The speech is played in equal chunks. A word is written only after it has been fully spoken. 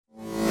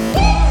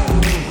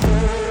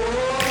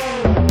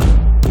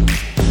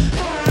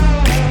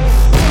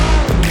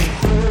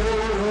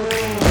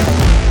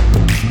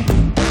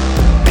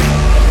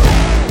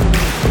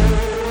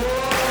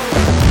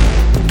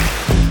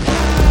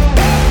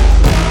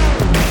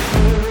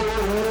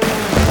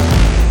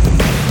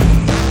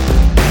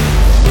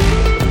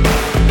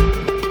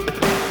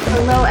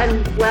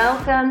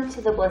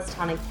to the Bliss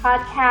Tonic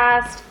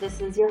podcast.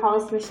 This is your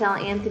host, Michelle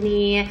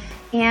Anthony,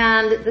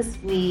 and this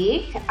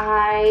week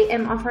I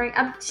am offering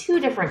up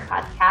two different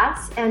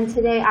podcasts, and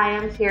today I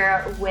am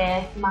here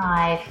with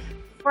my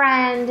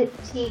friend,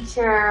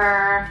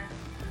 teacher,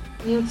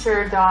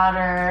 future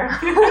daughter,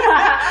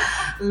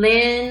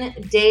 Lynn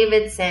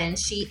Davidson.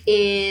 She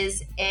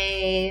is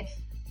a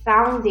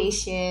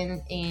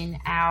foundation in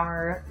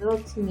our little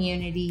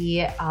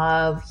community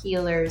of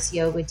healers,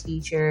 yoga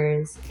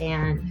teachers,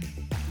 and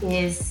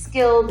is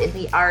skilled in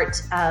the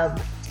art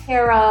of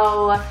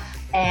tarot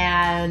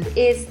and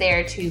is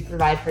there to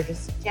provide her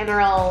just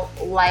general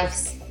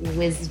life's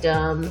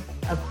wisdom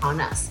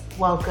upon us.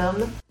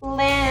 Welcome,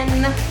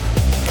 Lynn.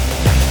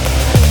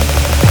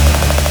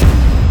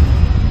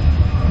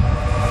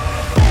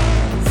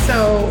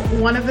 So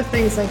one of the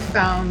things I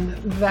found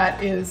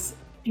that is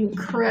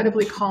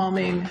incredibly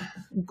calming,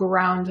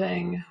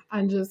 grounding,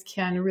 and just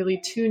can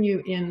really tune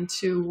you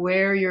into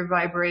where your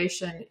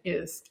vibration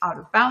is out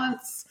of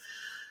balance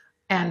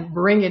and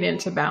bring it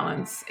into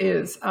balance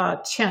is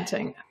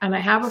chanting. And I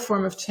have a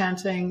form of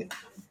chanting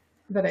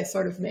that I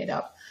sort of made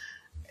up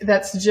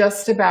that's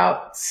just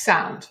about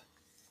sound.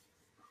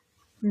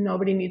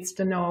 Nobody needs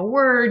to know a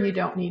word. You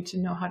don't need to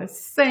know how to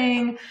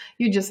sing.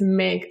 You just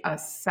make a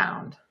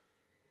sound.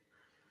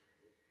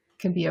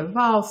 Can be a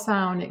vowel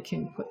sound.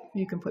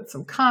 You can put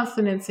some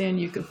consonants in.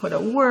 You can put a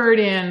word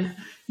in.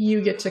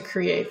 You get to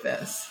create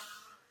this.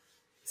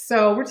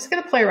 So we're just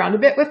going to play around a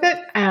bit with it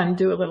and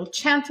do a little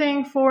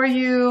chanting for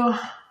you.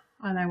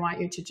 And I want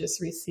you to just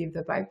receive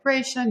the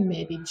vibration,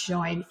 maybe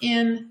join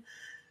in.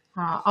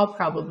 I'll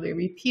probably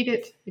repeat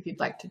it if you'd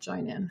like to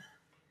join in.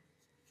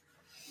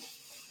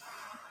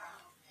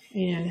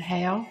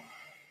 Inhale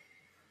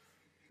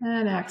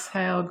and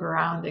exhale,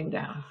 grounding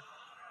down.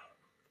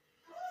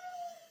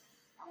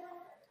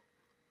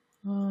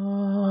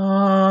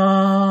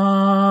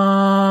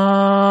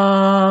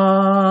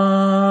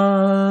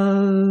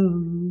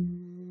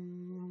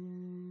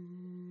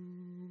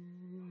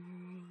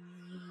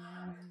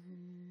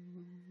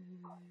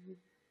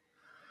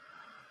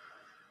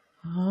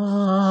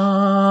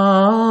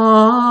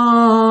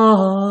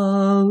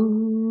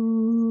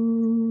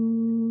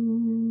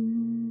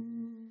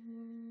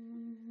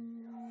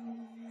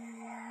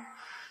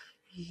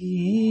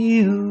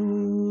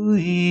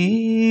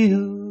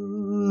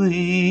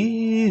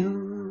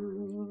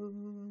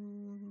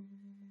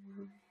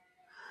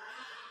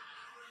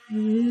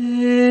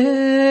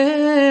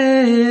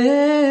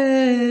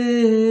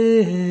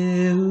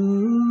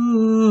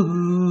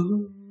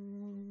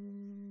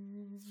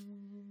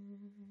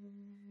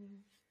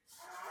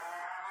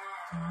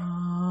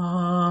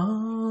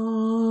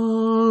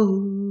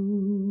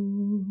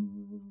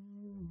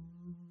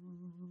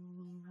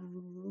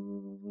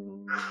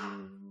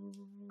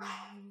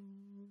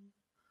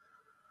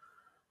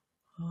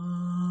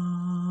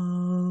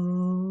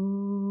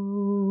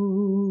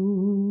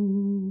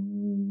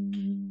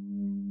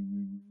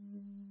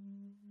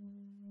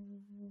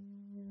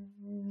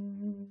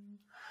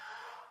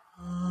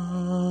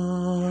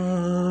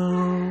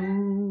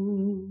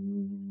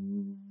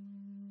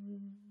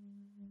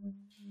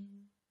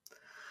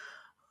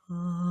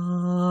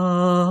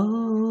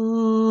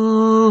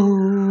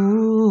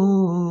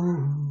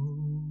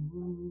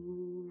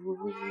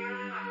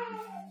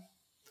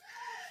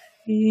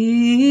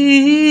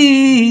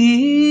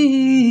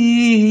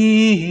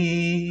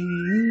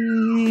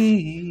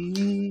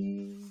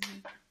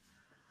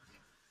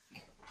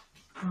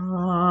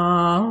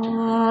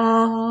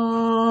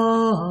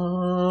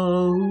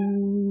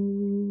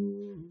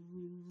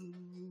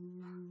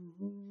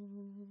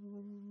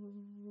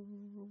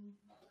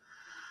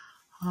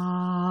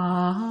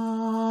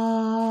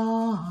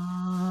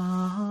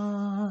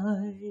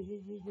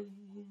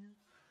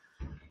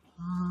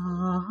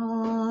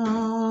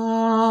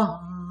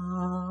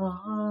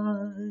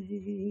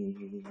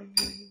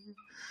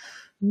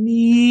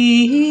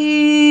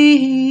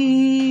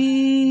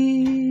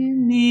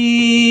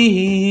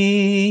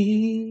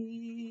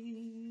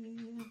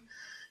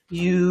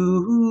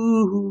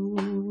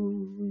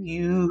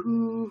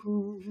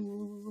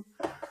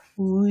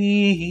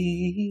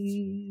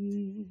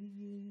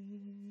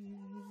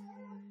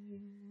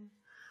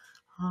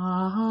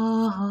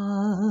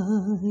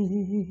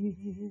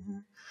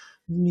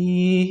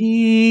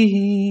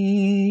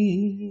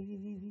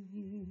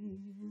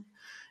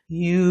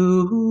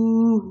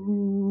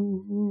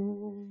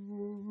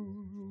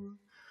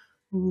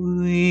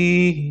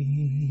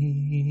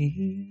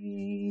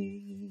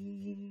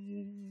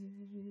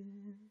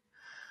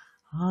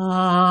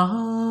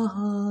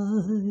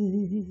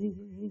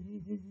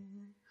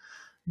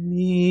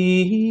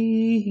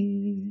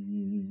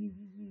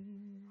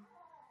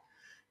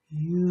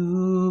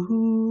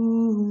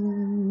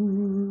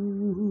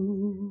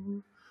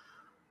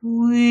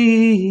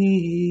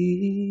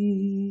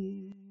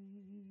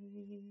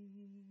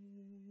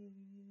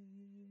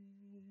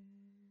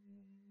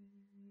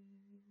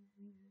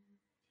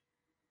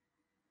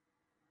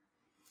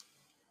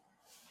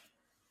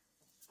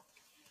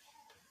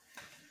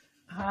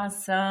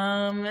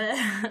 Awesome.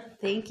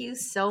 Thank you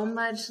so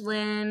much,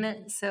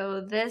 Lynn.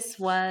 So this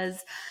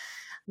was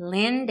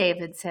Lynn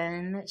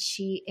Davidson.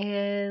 She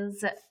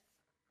is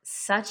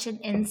such an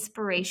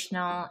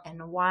inspirational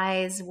and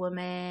wise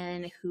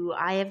woman who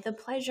I have the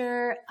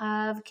pleasure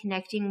of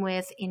connecting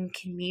with in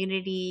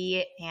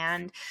community.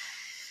 And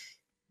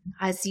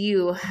as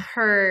you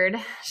heard,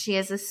 she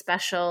has a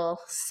special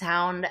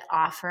sound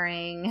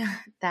offering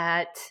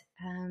that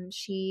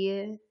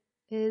she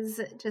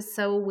is just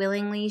so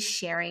willingly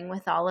sharing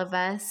with all of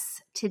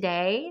us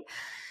today.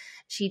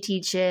 She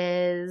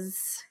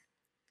teaches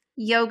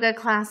yoga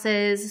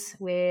classes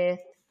with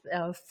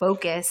a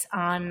focus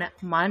on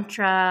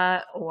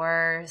mantra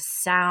or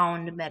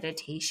sound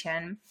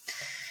meditation.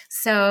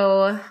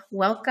 So,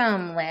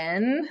 welcome,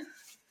 Lynn.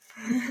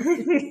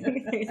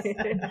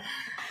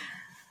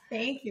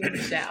 Thank you,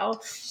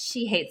 Michelle.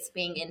 She hates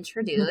being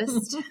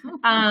introduced.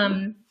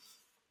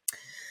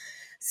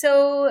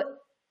 So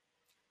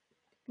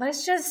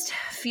let's just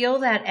feel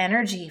that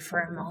energy for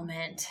a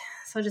moment.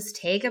 So just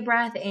take a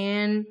breath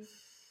in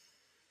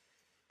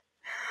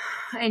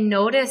and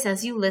notice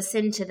as you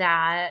listen to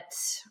that,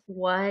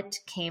 what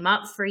came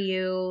up for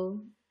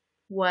you?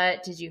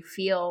 What did you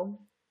feel?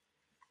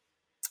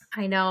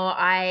 I know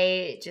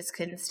I just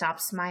couldn't stop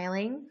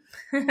smiling.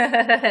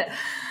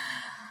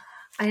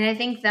 And I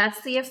think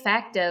that's the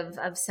effect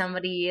of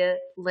somebody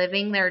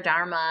living their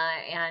Dharma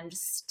and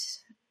just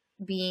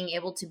being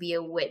able to be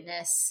a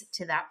witness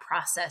to that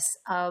process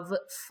of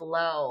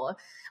flow.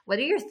 What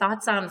are your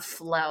thoughts on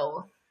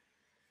flow?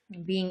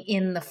 Being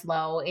in the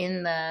flow,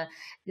 in the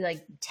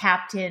like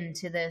tapped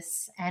into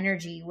this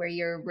energy where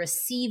you're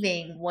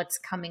receiving what's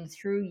coming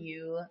through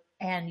you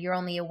and you're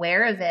only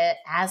aware of it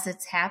as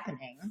it's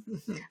happening.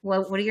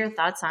 What are your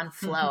thoughts on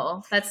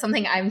flow? That's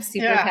something I'm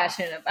super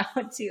passionate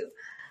about too.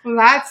 Well,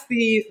 that's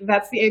the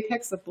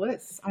apex of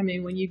bliss. I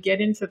mean, when you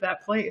get into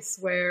that place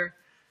where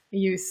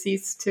you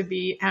cease to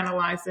be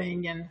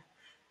analyzing and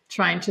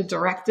trying to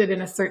direct it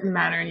in a certain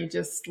manner and you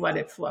just let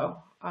it flow.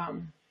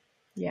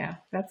 Yeah,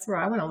 that's where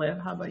I want to live.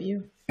 How about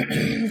you?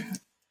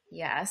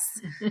 Yes.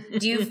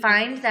 Do you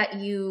find that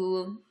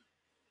you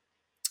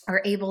are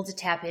able to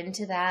tap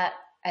into that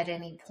at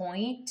any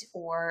point,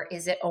 or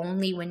is it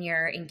only when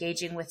you're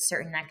engaging with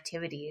certain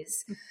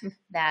activities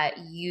that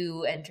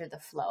you enter the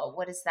flow?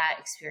 What is that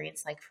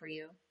experience like for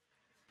you?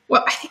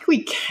 Well, I think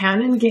we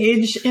can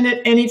engage in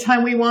it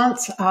anytime we want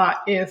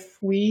if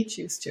we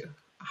choose to.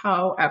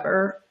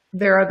 However,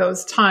 there are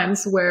those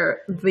times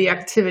where the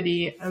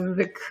activity and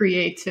the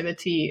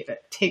creativity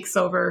takes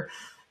over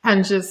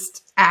and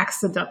just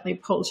accidentally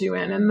pulls you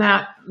in. And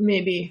that's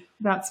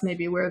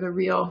maybe where the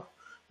real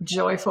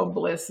joyful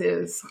bliss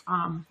is,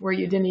 where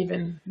you didn't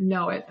even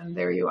know it. And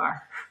there you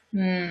are.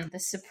 The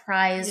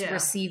surprise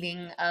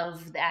receiving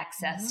of the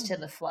access to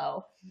the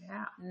flow.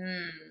 Yeah.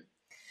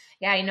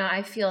 Yeah,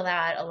 I feel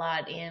that a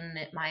lot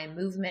in my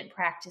movement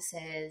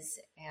practices.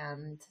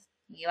 And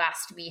you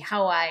asked me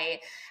how I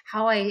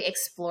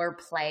explore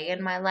play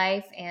in my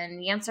life, and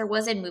the answer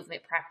was in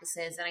movement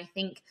practices. And I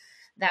think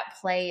that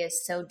play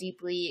is so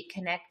deeply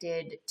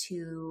connected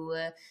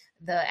to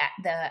the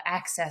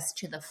access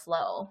to the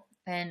flow.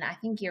 And I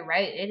think you're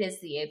right. It is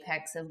the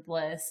apex of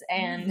bliss.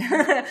 And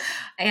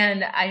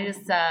and I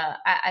just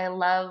I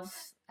love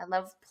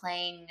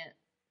playing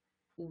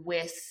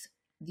with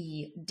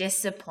the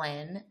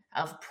discipline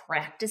of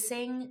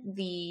practicing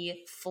the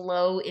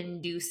flow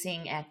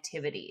inducing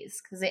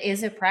activities, because it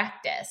is a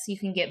practice. You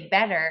can get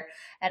better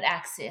at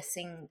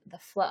accessing the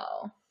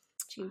flow.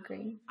 Do you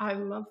agree? I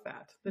love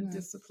that. The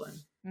discipline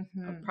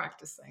of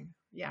practicing.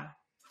 Yeah.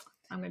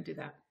 I'm going to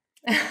do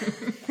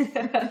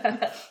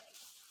that.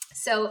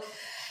 So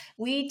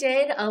we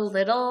did a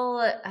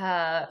little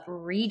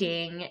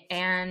reading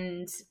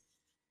and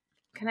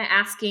kind of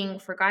asking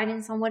for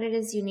guidance on what it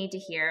is you need to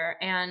hear.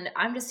 And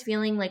I'm just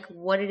feeling like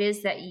what it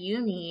is that you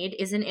need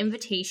is an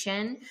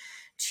invitation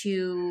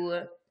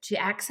to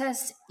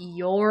access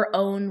your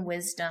own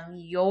wisdom,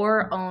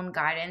 your own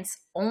guidance.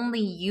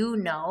 Only you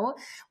know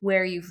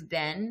where you've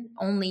been.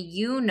 Only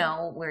you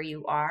know where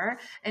you are.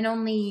 And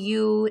only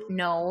you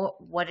know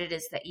what it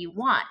is that you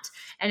want.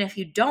 And if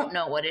you don't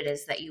know what it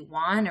is that you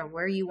want or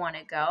where you want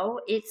to go,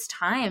 it's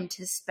time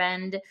to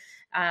spend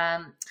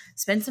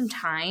some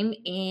time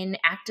in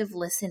active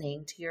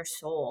listening to your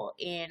soul,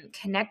 in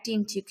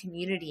connecting to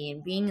community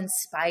and being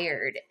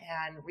inspired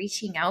and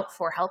reaching out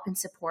for help and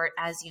support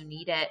as you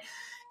need it,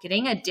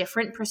 getting a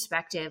different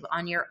perspective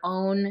on your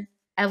own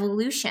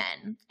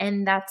evolution.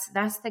 And that's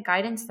the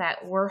guidance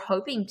that we're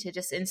hoping to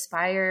just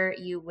inspire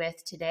you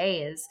with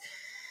today is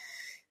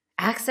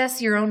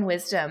access your own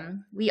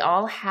wisdom. We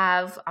all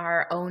have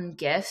our own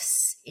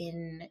gifts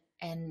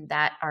and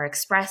that are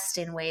expressed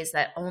in ways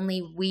that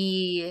only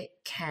we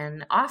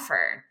can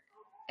offer.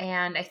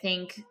 And I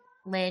think,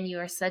 Lynn, you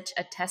are such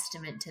a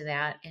testament to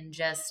that in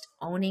just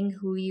owning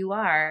who you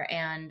are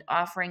and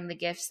offering the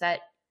gifts that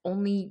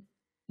only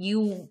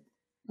you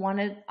want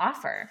to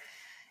offer.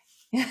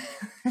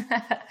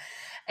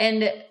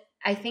 And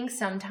I think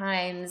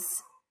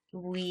sometimes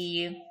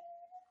we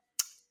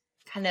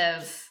kind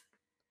of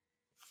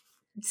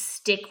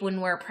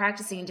when we're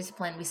practicing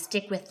discipline, we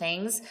stick with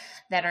things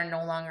that are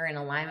no longer in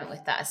alignment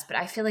with us. But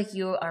I feel like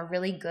you are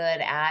really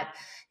good at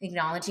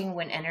acknowledging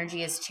when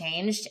energy has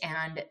changed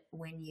and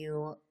when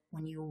you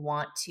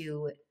want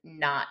to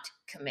not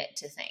commit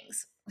to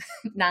things.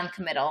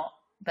 Non-committal,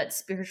 but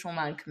spiritual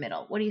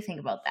non-committal. What do you think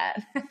about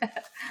that?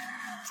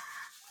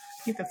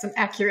 I think that's an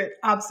accurate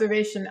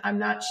observation. I'm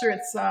not sure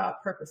it's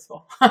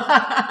purposeful,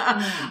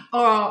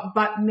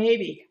 but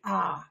maybe.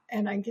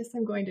 And I guess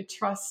I'm going to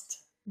trust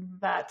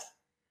that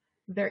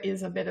there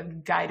is a bit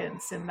of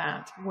guidance in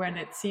that when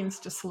it seems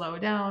to slow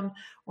down,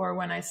 or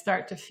when I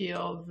start to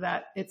feel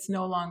that it's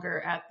no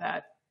longer at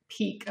that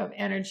peak of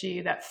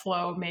energy, that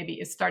flow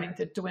maybe is starting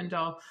to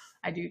dwindle.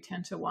 I do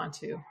tend to want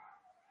to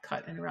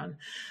cut and run.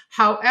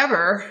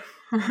 However,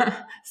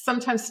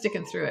 sometimes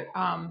sticking through it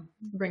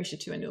brings you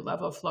to a new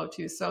level of flow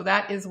too. So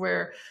that is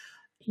where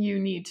you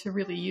need to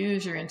really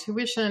use your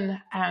intuition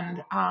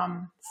and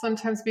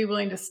sometimes be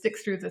willing to stick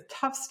through the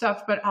tough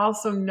stuff, but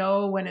also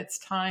know when it's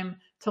time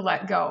to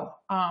let go.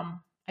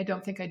 I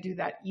don't think I do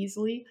that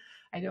easily.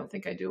 I don't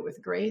think I do it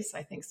with grace.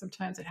 I think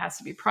sometimes it has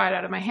to be pried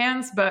out of my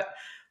hands, but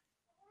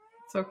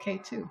it's okay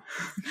too.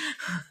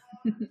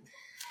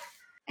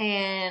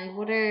 And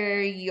what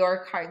are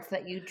your cards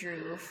that you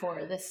drew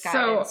for this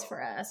guidance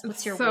for us?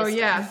 What's your wisdom?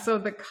 Yeah, so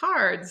the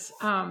cards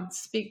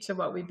speak to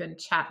what we've been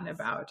chatting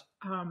about.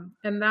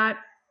 And that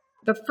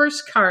the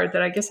first card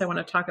that I guess I want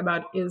to talk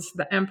about is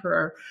the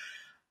Emperor.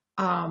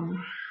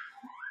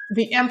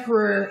 The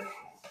Emperor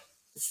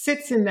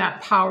sits in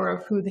that power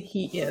of who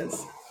he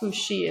is, who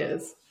she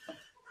is,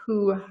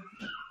 who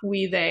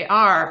they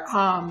are,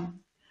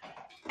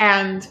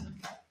 and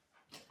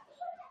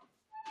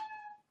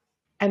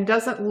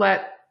doesn't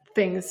let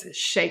things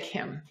shake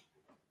him,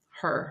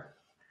 her,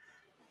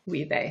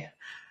 they.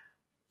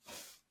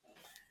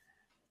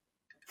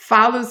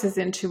 Follows his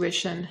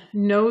intuition,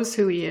 knows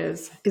who he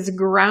is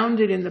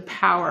grounded in the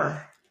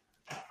power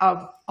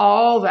of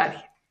all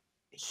that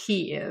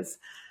he is,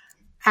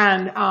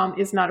 and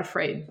is not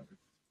afraid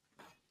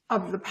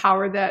of the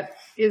power that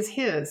is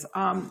his.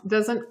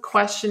 Doesn't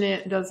question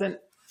it, doesn't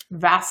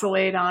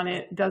vacillate on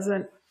it,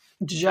 doesn't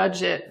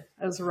judge it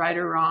as right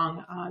or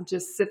wrong,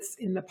 just sits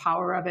in the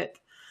power of it.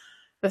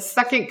 The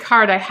second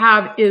card I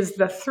have is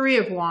the Three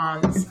of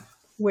Wands,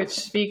 which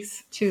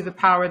speaks to the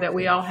power that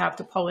we all have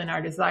to pull in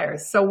our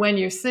desires. So when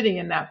you're sitting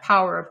in that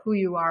power of who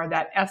you are,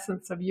 that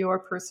essence of your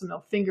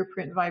personal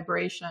fingerprint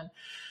vibration,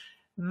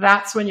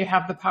 that's when you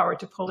have the power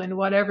to pull in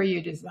whatever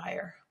you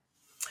desire.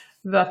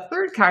 The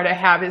third card I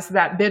have is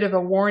that bit of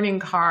a warning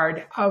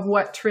card of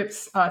what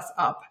trips us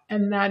up.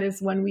 And that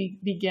is when we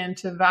begin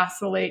to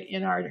vacillate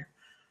in our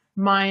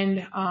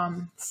mind,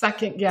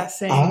 second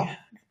guessing.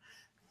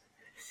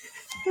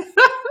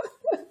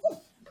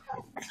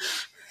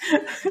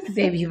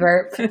 Baby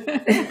burp.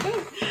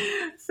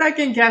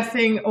 Second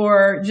guessing,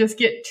 or just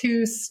get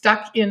too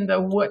stuck in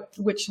the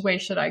which way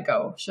should I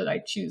go? Should I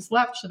choose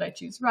left? Should I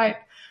choose right?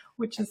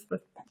 Which is the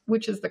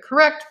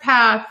correct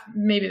path?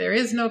 Maybe there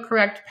is no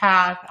correct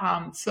path.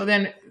 So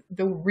then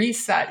the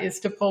reset is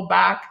to pull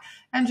back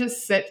and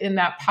just sit in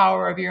that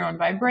power of your own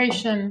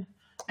vibration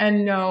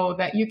and know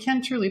that you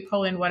can truly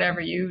pull in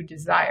whatever you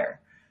desire.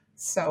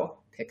 So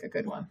pick a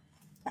good one.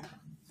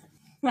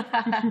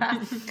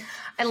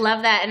 I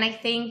love that. And I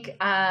think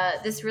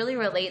this really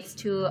relates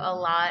to a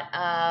lot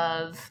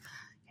of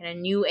kind of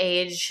new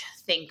age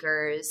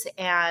thinkers,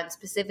 and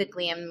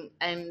specifically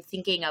I'm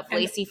thinking of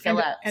Lacey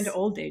Phillips. And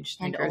old age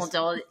thinkers. And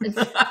old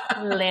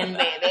Lynn,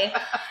 baby.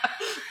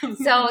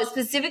 So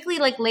specifically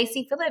like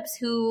Lacey Phillips,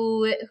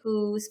 who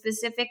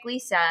specifically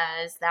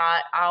says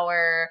that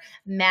our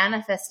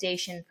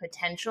manifestation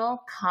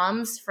potential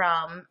comes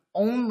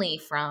only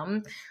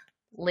from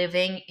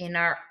living in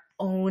our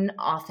own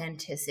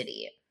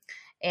authenticity,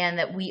 and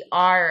that we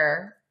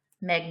are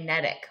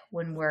magnetic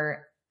when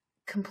we're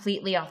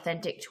completely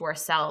authentic to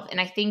ourselves.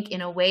 And I think in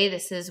a way,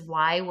 this is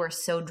why we're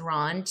so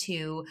drawn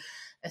to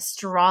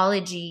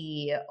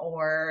astrology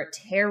or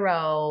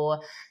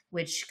tarot,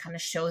 which kind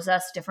of shows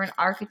us different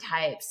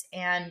archetypes.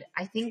 And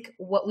I think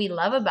what we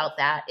love about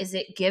that is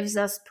it gives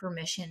us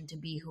permission to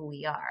be who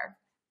we are.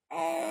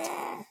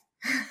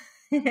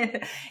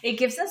 It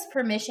gives us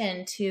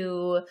permission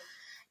to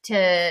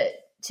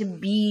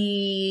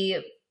be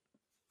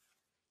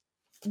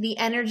the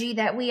energy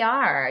that we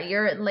are.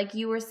 You're, like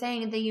you were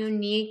saying, the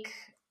unique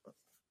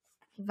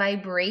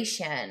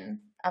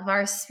vibration of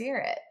our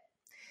spirit.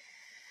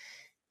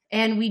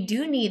 And we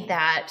do need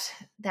that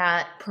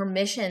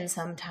permission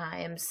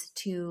sometimes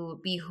to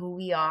be who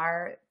we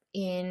are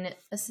in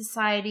a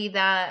society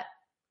that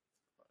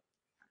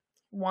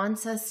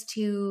wants us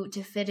to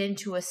fit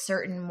into a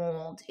certain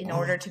mold in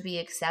order to be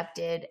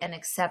accepted, and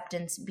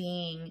acceptance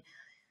being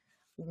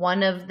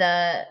one of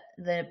the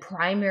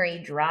primary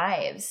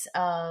drives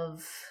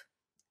of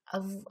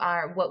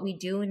our what we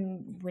do.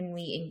 And when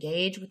we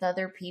engage with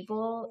other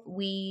people,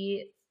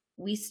 we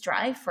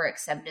strive for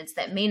acceptance.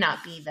 That may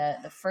not be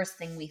the first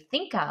thing we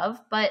think of,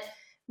 but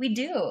we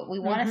do. We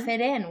want to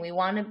fit in. We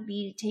want to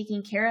be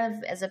taken care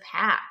of as a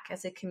pack,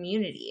 as a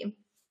community,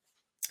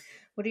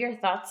 What are your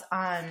thoughts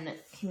on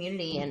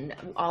community and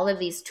all of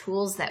these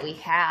tools that we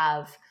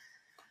have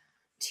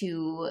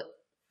to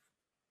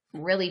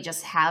really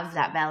just have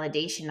that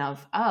validation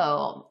of,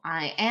 oh,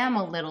 I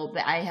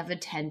have a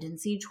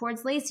tendency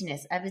towards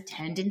laziness. I have a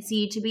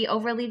tendency to be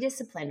overly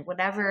disciplined.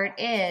 Whatever it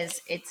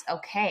is, it's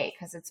okay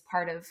because it's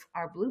part of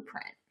our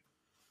blueprint.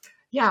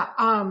 Yeah.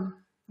 I'm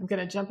going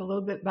to jump a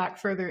little bit back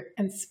further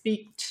and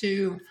speak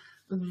to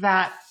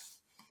that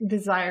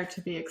desire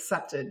to be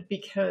accepted,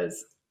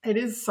 because it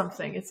is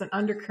something, it's an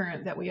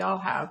undercurrent that we all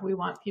have. We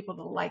want people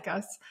to like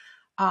us.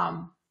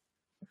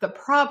 The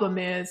problem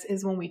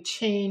is when we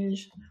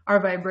change our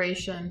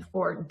vibration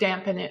or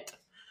dampen it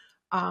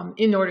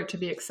in order to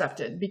be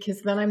accepted,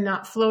 because then I'm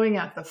not flowing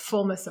at the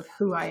fullness of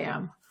who I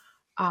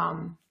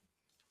am.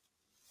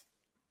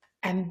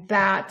 And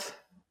that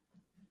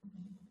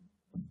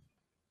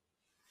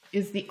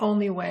is the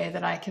only way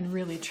that I can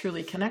really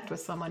truly connect with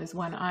someone, is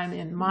when I'm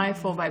in my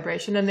full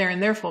vibration and they're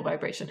in their full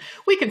vibration.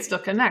 We can still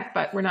connect,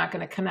 but we're not going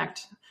to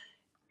connect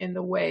in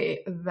the way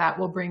that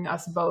will bring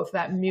us both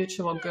that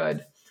mutual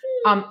good.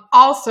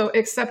 Also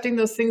accepting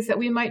those things that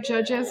we might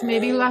judge as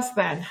maybe less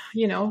than,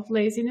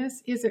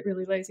 laziness. Is it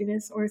really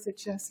laziness, or is it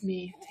just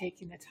me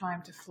taking the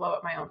time to flow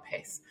at my own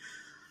pace?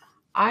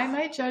 I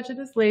might judge it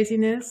as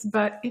laziness,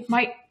 but it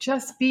might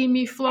just be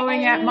me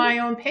flowing at my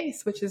own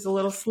pace, which is a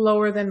little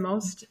slower than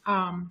most.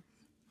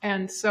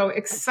 And so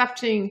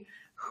accepting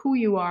who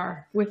you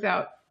are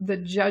without the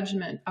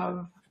judgment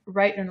of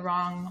right and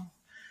wrong,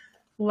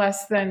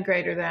 less than,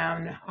 greater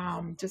than,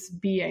 just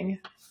being,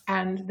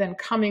 and then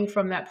coming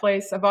from that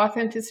place of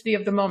authenticity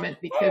of the moment,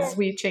 because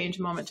we change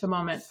moment to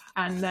moment,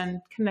 and then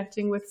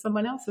connecting with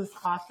someone else's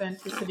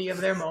authenticity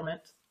of their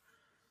moment.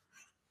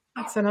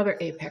 That's another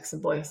apex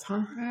of bliss,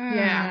 huh?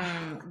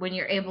 Yeah. When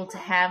you're able to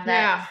have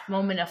that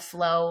moment of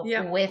flow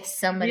with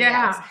somebody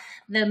else,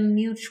 the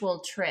mutual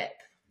trip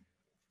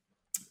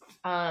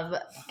of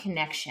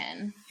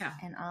connection,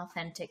 an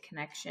authentic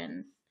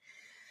connection.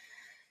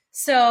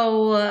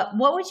 So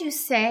what would you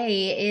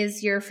say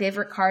is your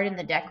favorite card in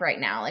the deck right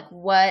now? Like,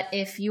 what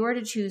if you were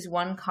to choose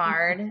one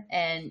card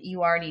and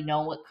you already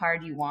know what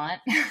card you want?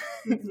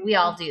 We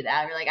all do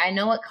that. We're like, I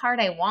know what card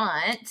I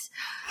want.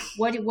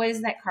 What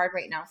is that card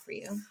right now for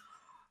you?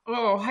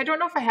 Oh, I don't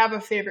know if I have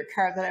a favorite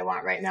card that I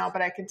want right now,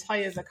 but I can tell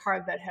you the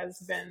card that has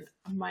been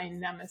my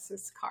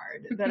nemesis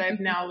card that I've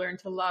now learned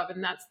to love,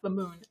 and that's the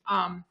moon.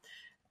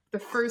 The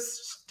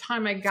first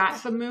time I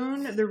got the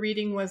moon, the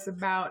reading was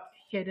about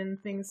hidden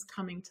things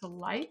coming to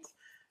light,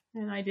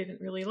 and I didn't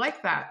really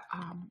like that.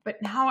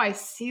 But now I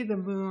see the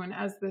moon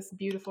as this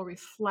beautiful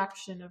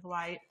reflection of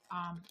light,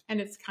 and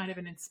it's kind of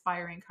an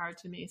inspiring card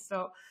to me.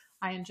 So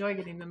I enjoy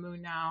getting the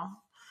moon now,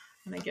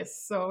 and I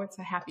guess so it's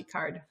a happy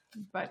card.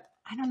 But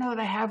I don't know that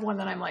I have one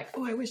that I'm like,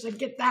 oh, I wish I'd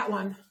get that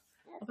one.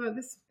 Although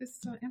this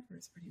Emperor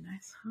is pretty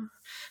nice,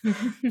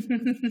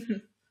 huh?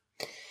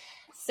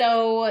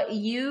 So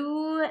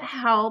you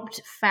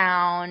helped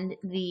found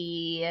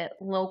the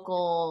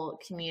local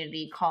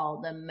community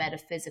called the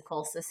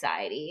Metaphysical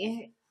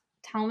Society.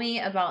 Tell me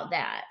about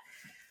that.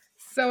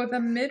 So the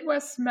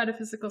Midwest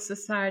Metaphysical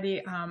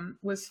Society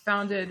was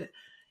founded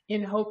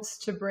in hopes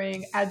to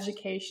bring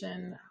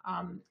education,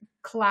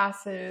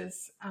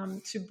 classes,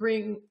 to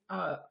bring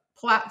a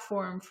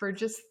platform for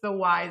just the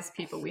wise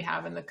people we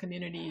have in the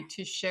community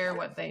to share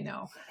what they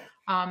know.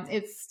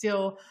 It's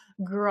still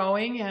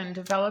growing and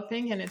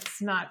developing, and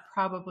it's not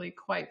probably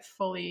quite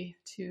fully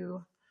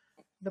to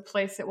the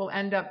place it will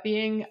end up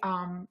being,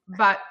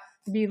 but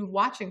be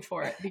watching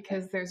for it,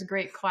 because there's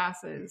great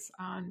classes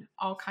on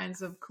all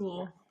kinds of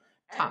cool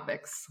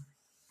topics.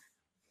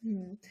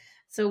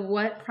 So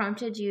what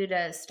prompted you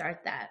to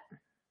start that?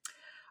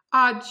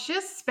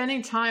 Just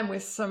spending time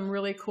with some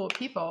really cool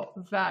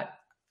people that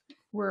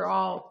were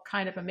all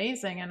kind of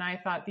amazing, and I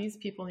thought these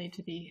people need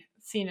to be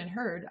seen and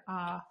heard,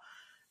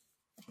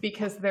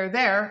 because they're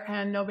there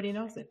and nobody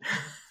knows it.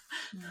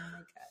 Oh my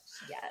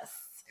gosh, yes.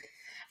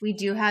 We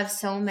do have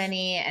so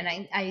many, and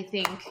I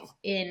think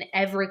in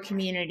every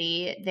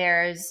community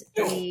there's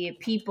the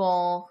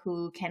people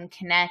who can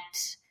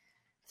connect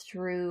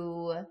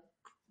through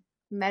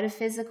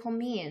metaphysical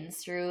means,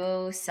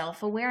 through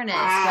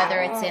self-awareness,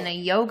 whether it's in a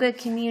yoga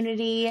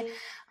community.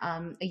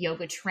 A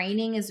yoga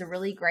training is a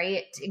really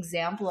great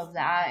example of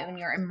that. When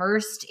you're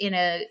immersed in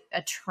a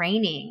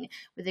training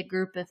with a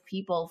group of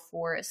people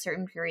for a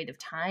certain period of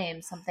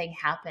time, something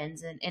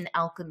happens, and in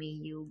alchemy,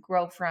 you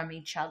grow from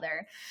each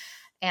other.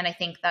 And I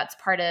think that's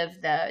part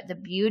of the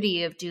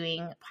beauty of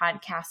doing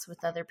podcasts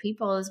with other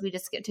people, is we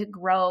just get to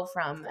grow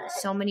from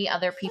so many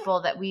other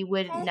people that we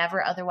would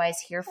never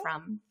otherwise hear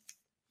from.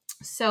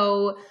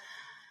 So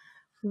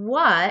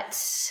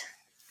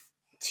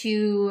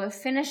to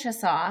finish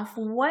us off,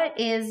 what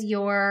is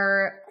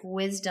your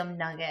wisdom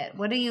nugget?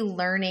 What are you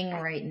learning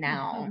right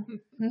now?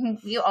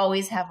 You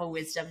always have a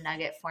wisdom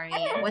nugget for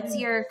me. What's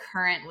your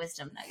current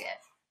wisdom nugget?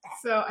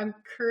 So I'm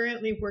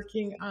currently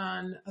working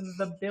on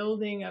the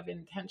building of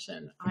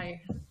intention.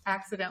 I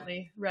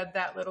accidentally read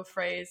that little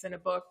phrase in a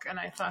book, and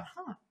I thought,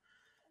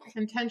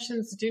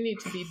 intentions do need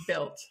to be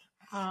built.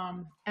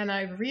 And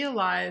I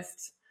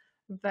realized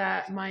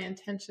that my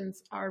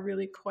intentions are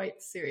really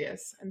quite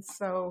serious. And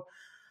so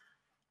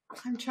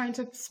I'm trying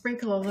to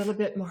sprinkle a little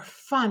bit more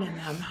fun in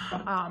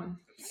them.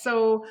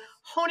 So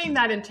honing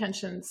that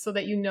intention so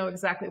that you know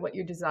exactly what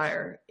you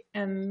desire,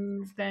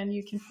 and then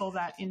you can pull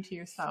that into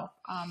yourself.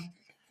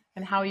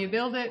 And how you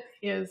build it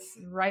is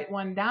write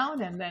one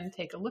down and then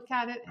take a look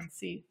at it and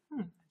see,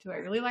 do I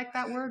really like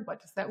that word?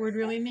 What does that word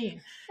really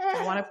mean?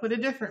 I want to put a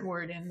different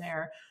word in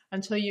there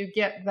until you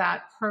get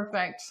that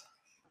perfect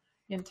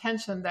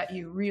intention that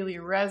you really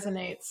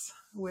resonates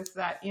with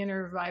that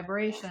inner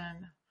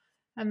vibration.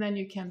 And then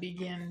you can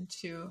begin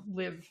to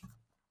live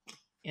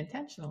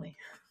intentionally.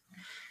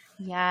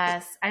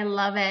 Yes, I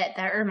love it.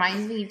 That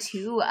reminds me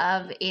too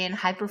of in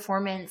High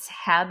Performance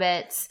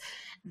Habits,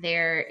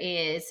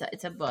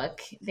 it's a book.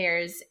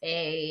 There's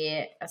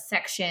a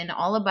section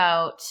all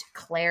about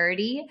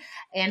clarity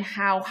and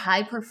how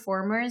high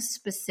performers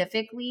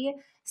specifically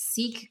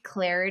seek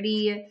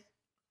clarity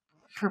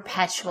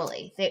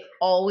perpetually. They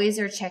always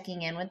are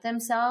checking in with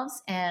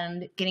themselves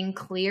and getting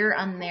clear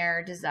on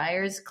their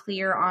desires,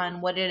 clear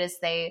on what it is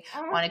they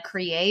want to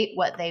create,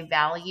 what they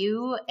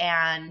value,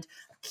 and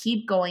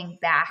keep going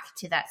back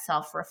to that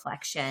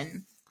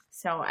self-reflection.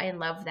 So I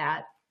love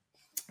that.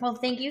 Well,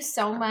 thank you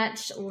so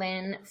much,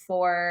 Lynn,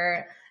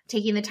 for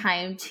taking the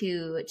time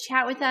to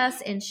chat with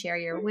us and share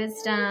your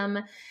wisdom.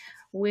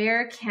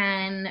 Where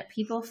can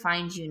people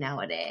find you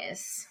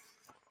nowadays?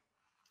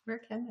 Where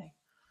can they?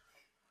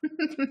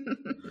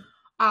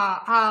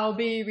 I'll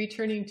be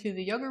returning to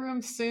the yoga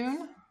room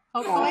soon,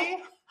 hopefully.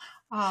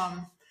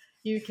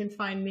 You can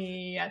find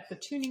me at the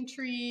Tuning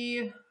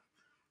Tree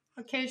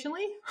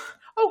occasionally.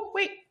 Oh,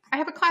 wait, I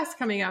have a class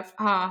coming up.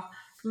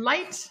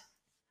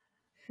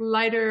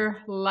 Lighter,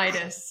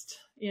 Lightest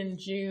in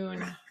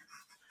June,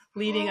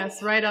 leading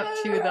us right up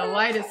to the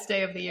lightest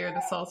day of the year,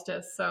 the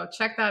solstice. So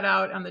check that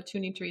out on the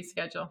Tuning Tree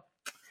schedule.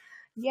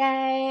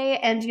 Yay.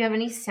 And do you have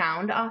any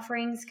sound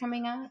offerings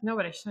coming up? No,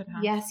 but I should,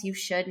 huh? Yes, you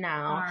should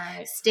now. All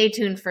right. Stay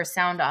tuned for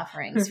sound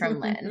offerings from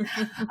Lynn.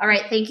 All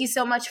right. Thank you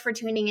so much for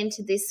tuning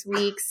into this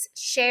week's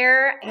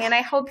share. And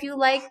I hope you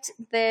liked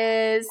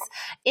this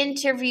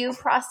interview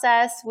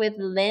process with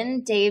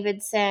Lynn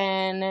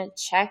Davidson.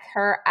 Check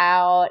her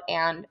out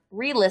and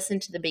re-listen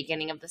to the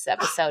beginning of this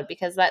episode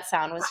because that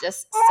sound was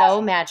just so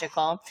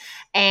magical.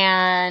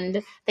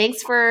 And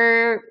thanks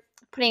for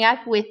putting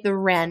up with the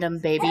random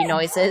baby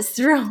noises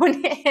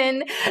thrown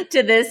in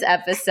to this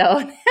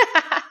episode.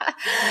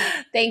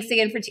 Thanks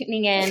again for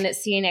tuning in.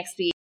 See you next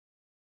week.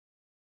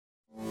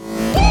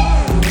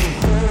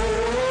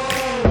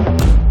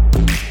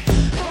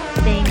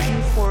 Thank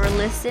you for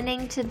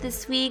listening to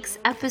this week's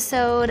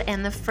episode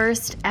and the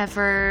first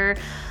ever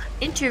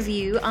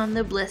interview on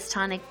the Bliss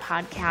Tonic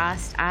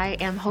podcast. I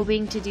am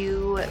hoping to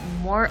do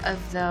more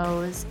of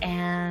those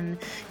and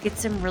get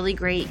some really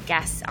great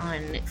guests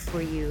on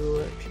for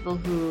you, people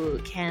who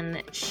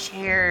can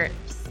share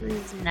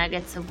these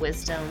nuggets of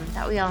wisdom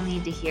that we all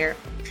need to hear.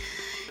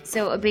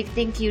 So a big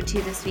thank you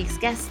to this week's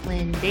guest,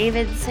 Lynn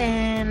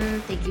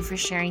Davidson. Thank you for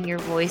sharing your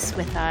voice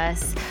with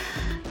us.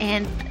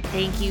 And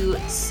thank you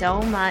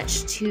so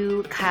much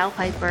to Kyle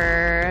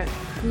Piper,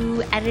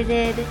 who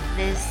edited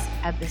this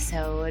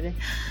episode.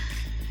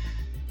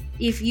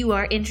 If you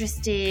are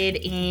interested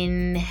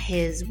in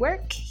his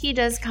work, he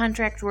does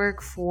contract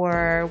work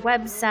for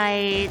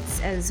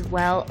websites as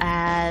well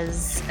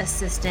as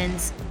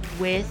assistance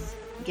with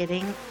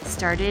getting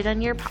started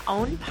on your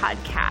own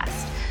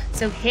podcast.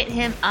 So hit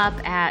him up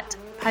at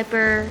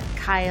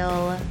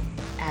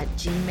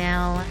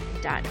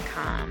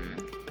piperkyle@gmail.com.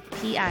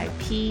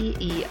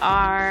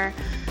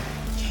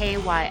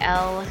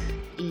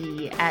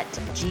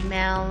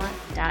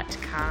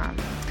 piperkyle@gmail.com.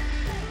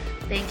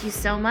 Thank you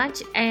so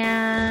much,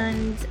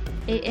 and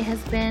it has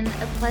been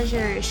a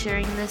pleasure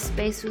sharing this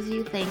space with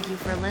you. Thank you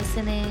for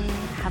listening.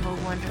 Have a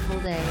wonderful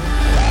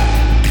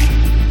day.